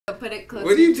put it closer.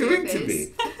 What are you doing to me?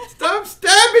 Stop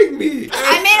stabbing me!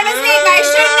 I made a mistake. I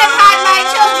shouldn't have had my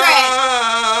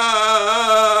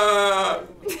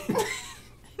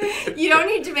children. You don't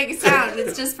need to make a sound.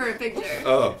 It's just for a picture.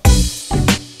 Oh.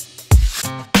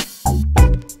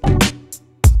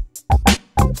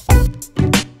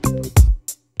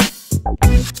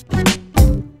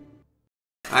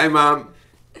 Hi, Mom.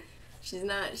 She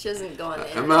doesn't go on the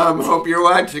internet. Mom, hope you're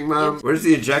watching, Mom. Where's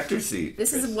the ejector seat?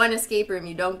 This is one escape room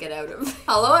you don't get out of.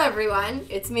 Hello, everyone.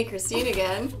 It's me, Christine,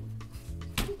 again.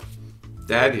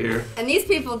 Dad here. And these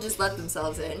people just let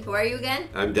themselves in. Who are you again?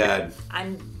 I'm Dad.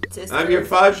 I'm sister. I'm your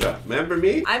Faja. Remember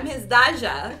me? I'm his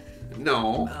Daja.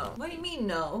 No. Oh. What do you mean,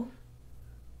 no?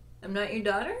 I'm not your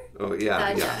daughter? Oh, yeah.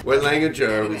 Daja. Yeah. What language are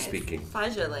we Anyways. speaking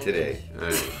Faja language. today? All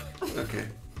right. Okay.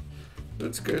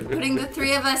 That's good. Putting the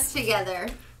three of us together.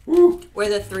 Woo. We're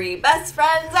the three best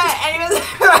friends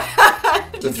that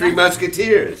anyone's The three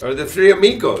musketeers. Or the three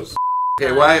amigos.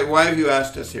 Okay, why have you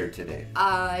asked us here today?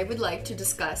 I would like to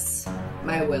discuss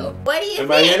my will. What do you Am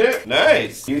think? I in it?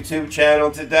 Nice. YouTube channel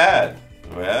to Dad.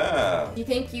 Wow. You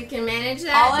think you can manage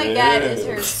that? All I get is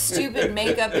her stupid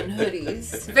makeup and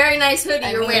hoodies. Very nice hoodie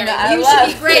you're wearing. I You love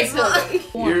should be grateful. this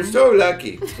hoodie. You're so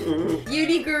lucky.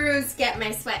 Beauty gurus get my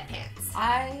sweatpants.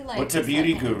 I like What's a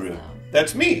beauty sweatpants, guru? though.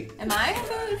 That's me. Am I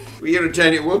a good?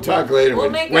 Jenny, we'll talk later We'll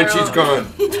when make when our she's own.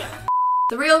 gone.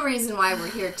 The real reason why we're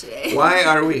here today. Why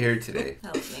are we here today?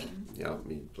 Help me. Help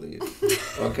me, please.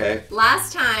 Okay.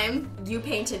 Last time, you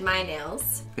painted my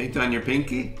nails. Paint on your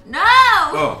pinky. No!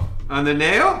 Oh, on the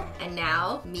nail? And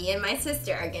now, me and my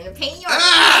sister are gonna paint yours.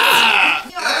 Ah!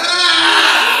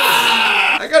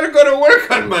 Ah! I gotta go to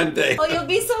work on Monday. Oh, you'll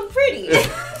be so pretty.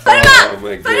 Put him up! Oh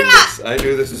my Put him goodness. I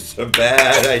knew this was a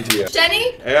bad idea.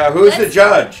 Jenny, Yeah, who's the let's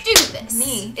judge? do this.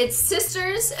 Me. It's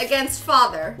sisters against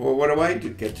father. Well, what do I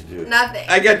get to do? Nothing.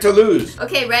 I get to lose.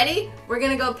 Okay, ready? We're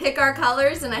gonna go pick our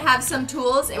colors, and I have some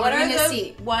tools, and What we're are gonna the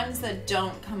see. ones that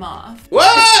don't come off?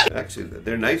 What? Actually,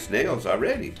 they're nice nails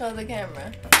already. Show the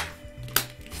camera.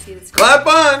 See this? Clap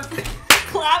on.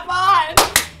 Clap on!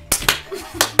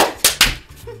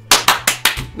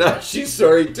 No, she's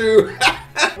sorry too.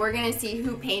 We're gonna see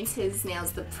who paints his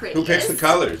nails the prettiest. Who picks the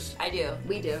colors? I do.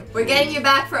 We do. We're getting you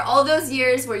back for all those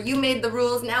years where you made the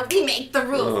rules. Now we make the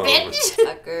rules, Oh. bitch.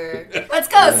 Sucker. Let's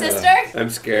go, sister. I'm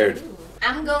scared.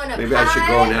 I'm going up Maybe I should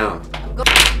go high. now.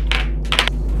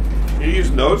 You use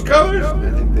those colors?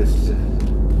 I think this is a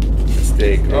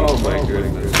mistake. Oh my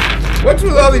goodness. What's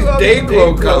with all these day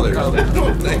glow colors? I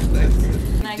don't think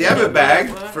Do you have a bag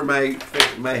for my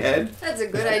head? That's a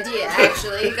good idea,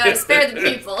 actually. You gotta spare the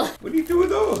people. What do you do with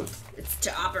those? It's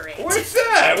to operate. What's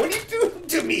that? What are you doing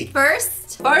to me?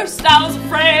 First, I was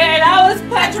afraid, I was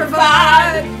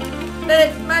petrified.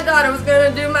 that my daughter was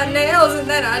gonna do my nails, and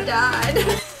then I died.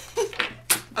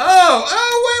 Why are you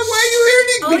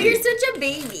Oh, hitting me? you're such a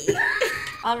baby.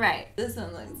 All right, this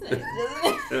one looks nice, doesn't it?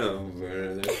 Oh,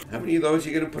 brother. How many of those are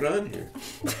you gonna put on here?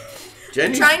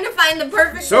 Jenny's, Trying to find the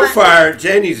perfect so one. far,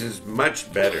 Jenny's is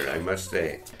much better, I must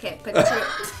say. Okay, picture.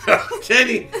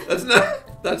 Jenny,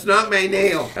 that's not my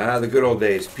nail. Ah, the good old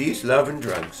days. Peace, love, and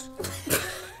drugs.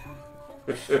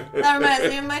 That reminds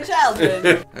me of my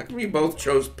childhood. How come you both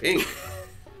chose pink?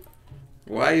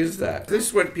 Why is that? This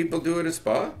is what people do at a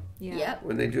spa Yep.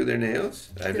 when they do their nails?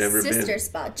 I've The never sister been.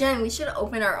 spot. Jen, we should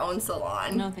open our own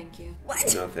salon. No, thank you.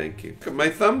 What? No, thank you. My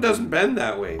thumb doesn't bend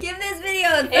that way. Give this video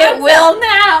a thumbs It will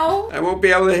now. I won't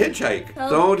be able to hitchhike.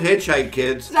 Oh. Don't hitchhike,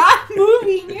 kids. Stop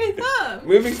moving your thumb.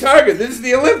 Moving target. This is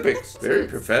the Olympics. Very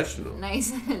professional.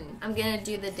 Nice. I'm gonna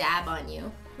do the dab on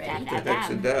you. Ready? That's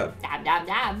a dub. Dab, dab,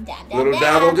 dab. Dab, dab, Little dab.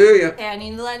 dab will do you. Okay, I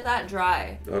need to let that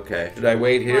dry. Okay. Should I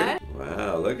wait here?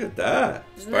 Wow, look at that.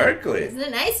 Sparkly. Isn't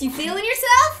it nice? You feeling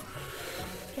yourself?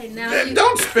 Okay, now you...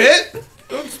 Don't spit.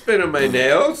 Don't spit on my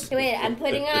nails. Wait, I'm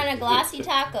putting on a glossy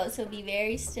taco, so be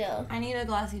very still. I need a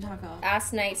glossy taco.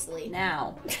 Ask nicely.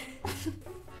 Now.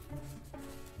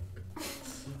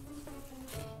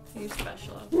 You're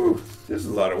special. Whew, this is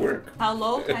a lot of work. How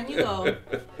low can you go?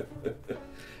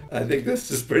 I think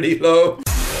this is pretty low.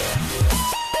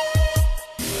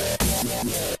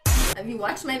 Have you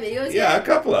watched my videos Yeah, a yet?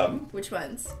 couple of them. Which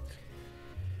ones?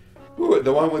 Ooh,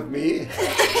 the one with me.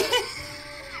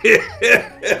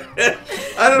 I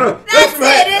don't know.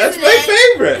 That's my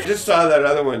favorite. Just saw that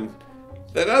other one.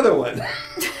 That other one.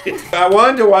 I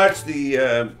wanted to watch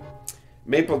the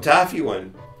maple toffee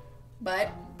one,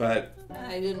 But but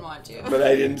I didn't want to.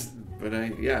 I didn't. But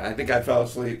I think I fell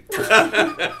asleep.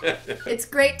 it's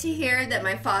great to hear that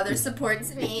my father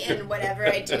supports me in whatever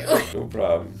I do. No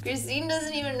problem. Christine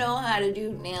doesn't even know how to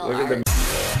do nail Look art. at the.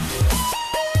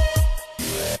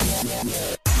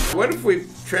 What if we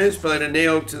transplant a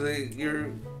nail to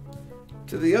your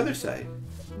to the other side.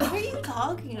 What are you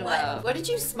talking about? What did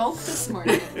you smoke this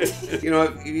morning? You know,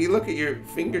 if you look at your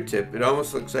fingertip, it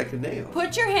almost looks like a nail.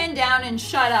 Put your hand down and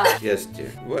shut up. Yes, dear.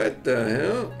 What the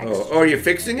hell? Oh, are you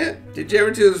fixing it? Did you ever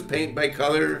do this paint by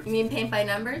color? You mean paint by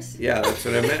numbers? Yeah, that's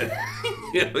what I meant.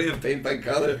 Yeah, we have paint by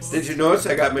color. Did you notice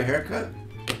I got my hair cut?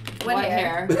 What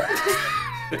hair?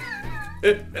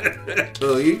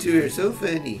 Oh, you two are so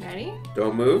funny. Ready?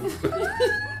 Don't move.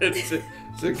 Is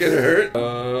it gonna hurt?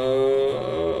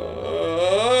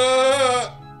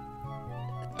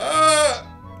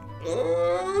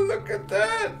 Oh, look at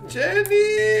that,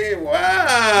 Jenny!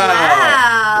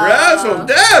 Wow! Razzle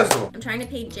dazzle! I'm trying to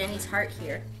paint Jenny's heart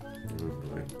here.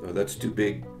 Oh, that's too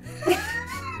big.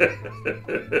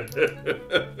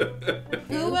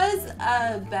 Who was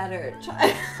a better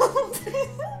child?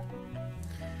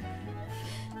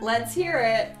 Let's hear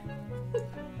it.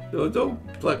 No, don't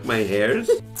pluck my hairs.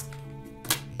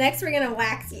 Next, we're gonna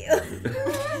wax you.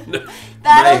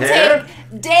 That'll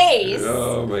take days.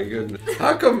 Oh my goodness!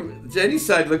 How come Jenny's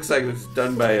side looks like it's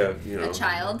done by a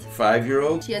child,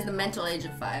 5-year-old? She has the mental age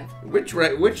of 5. Which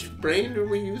brain are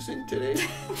we using today?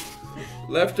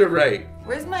 Left or right?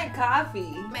 Where's my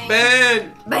coffee? Man!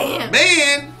 Bam! Man!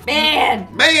 Man!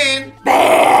 Man!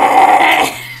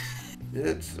 Man!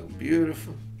 That's so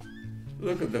beautiful.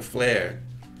 Look at the flair.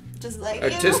 Just like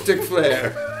artistic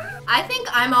flair. I think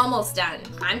I'm almost done.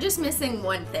 I'm just missing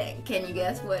one thing. Can you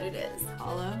guess what it is?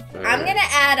 Holo? I'm gonna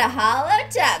add a holo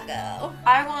taco.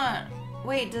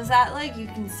 Wait, does that you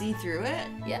can see through it?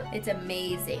 Yeah, it's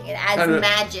amazing. It adds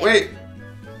magic. Wait.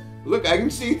 Look, I can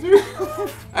see through.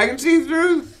 I can see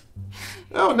through.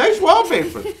 Oh, nice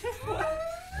wallpaper.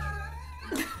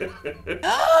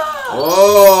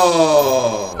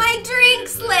 Oh. My drink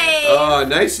slave. Oh,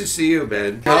 nice to see you,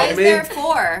 Ben. Why is there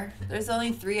 4? There's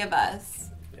only 3 of us.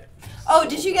 Oh,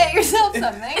 did you get yourself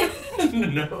something?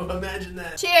 No, imagine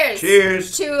that. Cheers.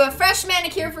 Cheers. To a fresh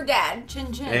manicure for Dad.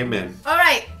 Chin chin. Amen. All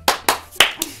right.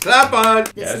 Clap on.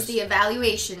 This is the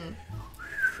evaluation.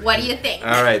 What do you think?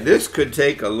 All right, this could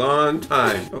take a long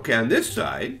time. Okay, on this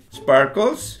side,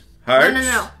 sparkles, hearts.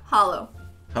 No. Holo.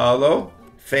 Holo,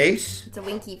 face. It's a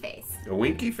winky face. A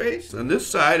winky face. On this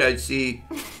side, I see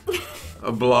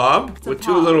a blob with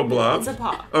 2 little blobs. It's a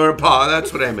paw. Or a paw,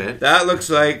 that's what I meant. That looks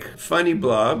like funny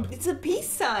blob. It's a peace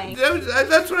sign.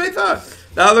 That's what I thought.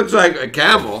 That looks like a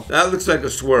camel. That looks like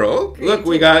a swirl. Look,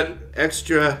 we got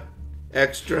extra. You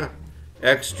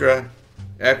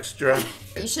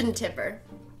shouldn't tip her.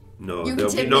 No, You can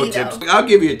there'll be tip no me, tips. though. I'll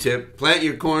give you a tip. Plant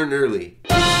your corn early.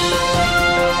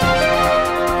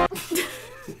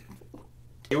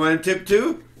 You want a tip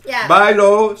too? Yeah. Buy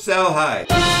low, sell high.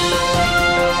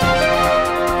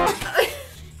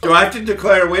 Do I have to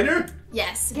declare a winner?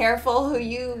 Yes. Careful who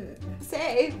you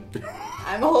say.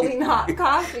 I'm holding hot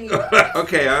coffee.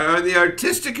 Okay, on the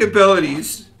artistic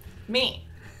abilities, Me.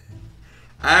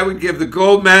 I would give the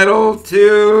gold medal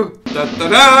to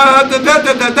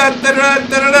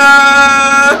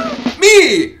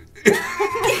me.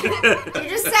 You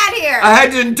just sat here. I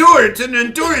had to endure. It's an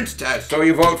endurance test. So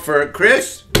you vote for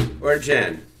Chris or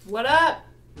Jen? What up?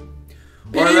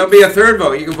 Or there'll be a third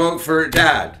vote. You can vote for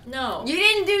Dad. No. You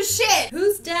didn't do shit.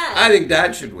 Who's Dad? I think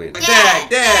Dad should win.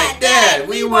 Dad.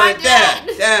 We want Dad.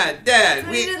 Dad. That's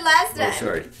what you did last time. Oh,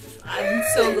 sorry. I'm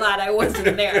so glad I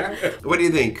wasn't there. What do you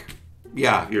think?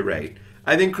 Yeah, you're right.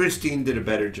 I think Christine did a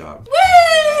better job. Woo!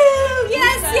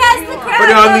 Yes, the crowd But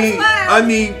goes wild. on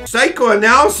the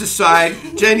psychoanalysis side,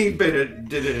 Jenny did a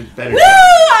better Woo!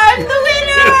 job. I'm the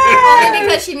winner! Only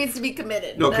because she needs to be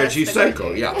committed. No, because That's she's the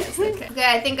psycho, criteria. yeah. Yes, okay. Okay,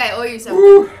 I think I owe you something.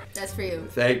 Woo. That's for you.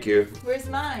 Thank you. Where's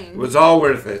mine? It was all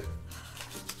worth it.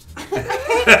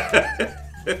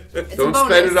 It's Don't a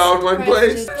bonus. spend it all in one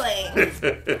Chris place. is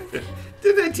playing.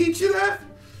 Didn't I teach you that?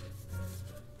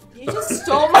 You just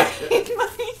stole my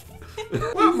money.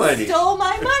 What money? Stole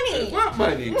my money. What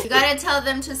money? You gotta tell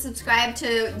them to subscribe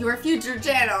to your future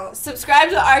channel. Subscribe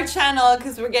to our channel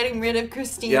because we're getting rid of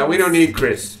Christine. Yeah, we don't need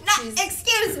Chris. No,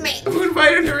 excuse me. Who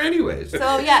invited her anyways?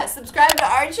 So yeah, subscribe to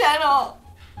our channel.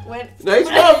 Nice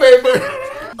wallpaper.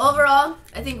 Overall,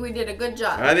 I think we did a good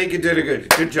job. I think you did a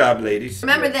good job, ladies.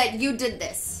 Remember that you did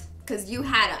this because you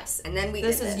had us, and then we.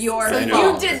 This did is this. your So I you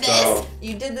know. did this. So,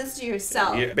 You did this to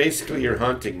yourself. basically, you're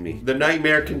haunting me. The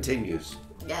nightmare continues.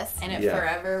 Yes. And it Yeah.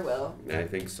 forever will. I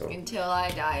think so. Until I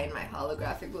die and my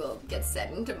holographic will get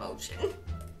set into motion.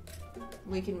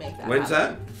 We can make that When's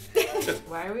happen. that?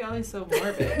 Why are we always so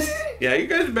morbid? Yeah, you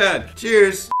guys are bad.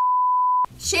 Cheers.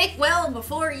 Shake well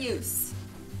before use.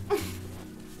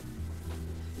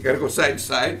 You gotta go side to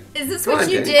side. Is this Come what on,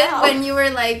 you Jenny. did when you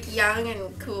were like young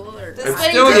and cool? Or This I'm is what he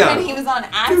still did young. when he was on Do,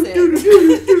 acid. do,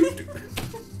 do, do, do.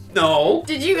 No.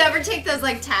 Did you ever take those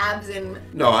like tabs and?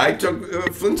 No, I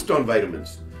took Flintstone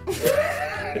vitamins.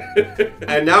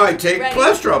 And now I take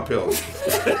cholesterol pills.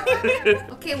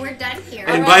 Okay, we're done here.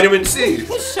 And vitamin C.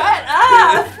 Shut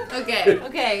up. Okay.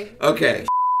 Okay. Okay.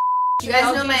 You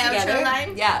guys know my outro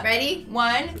line? Yeah. Ready?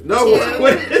 1, No, 2.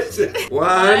 what is it?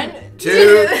 1,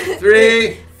 2,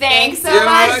 3. Thanks so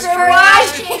much for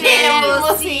watching, and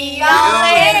we'll see y'all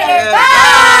later.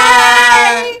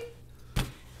 Bye. Bye.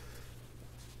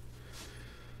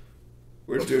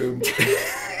 We're doomed.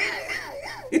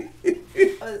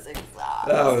 That was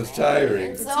exhausting. That was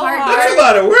tiring. So hard. hard. That's a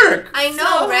lot of work. I know,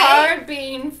 So right? hard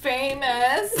being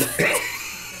famous.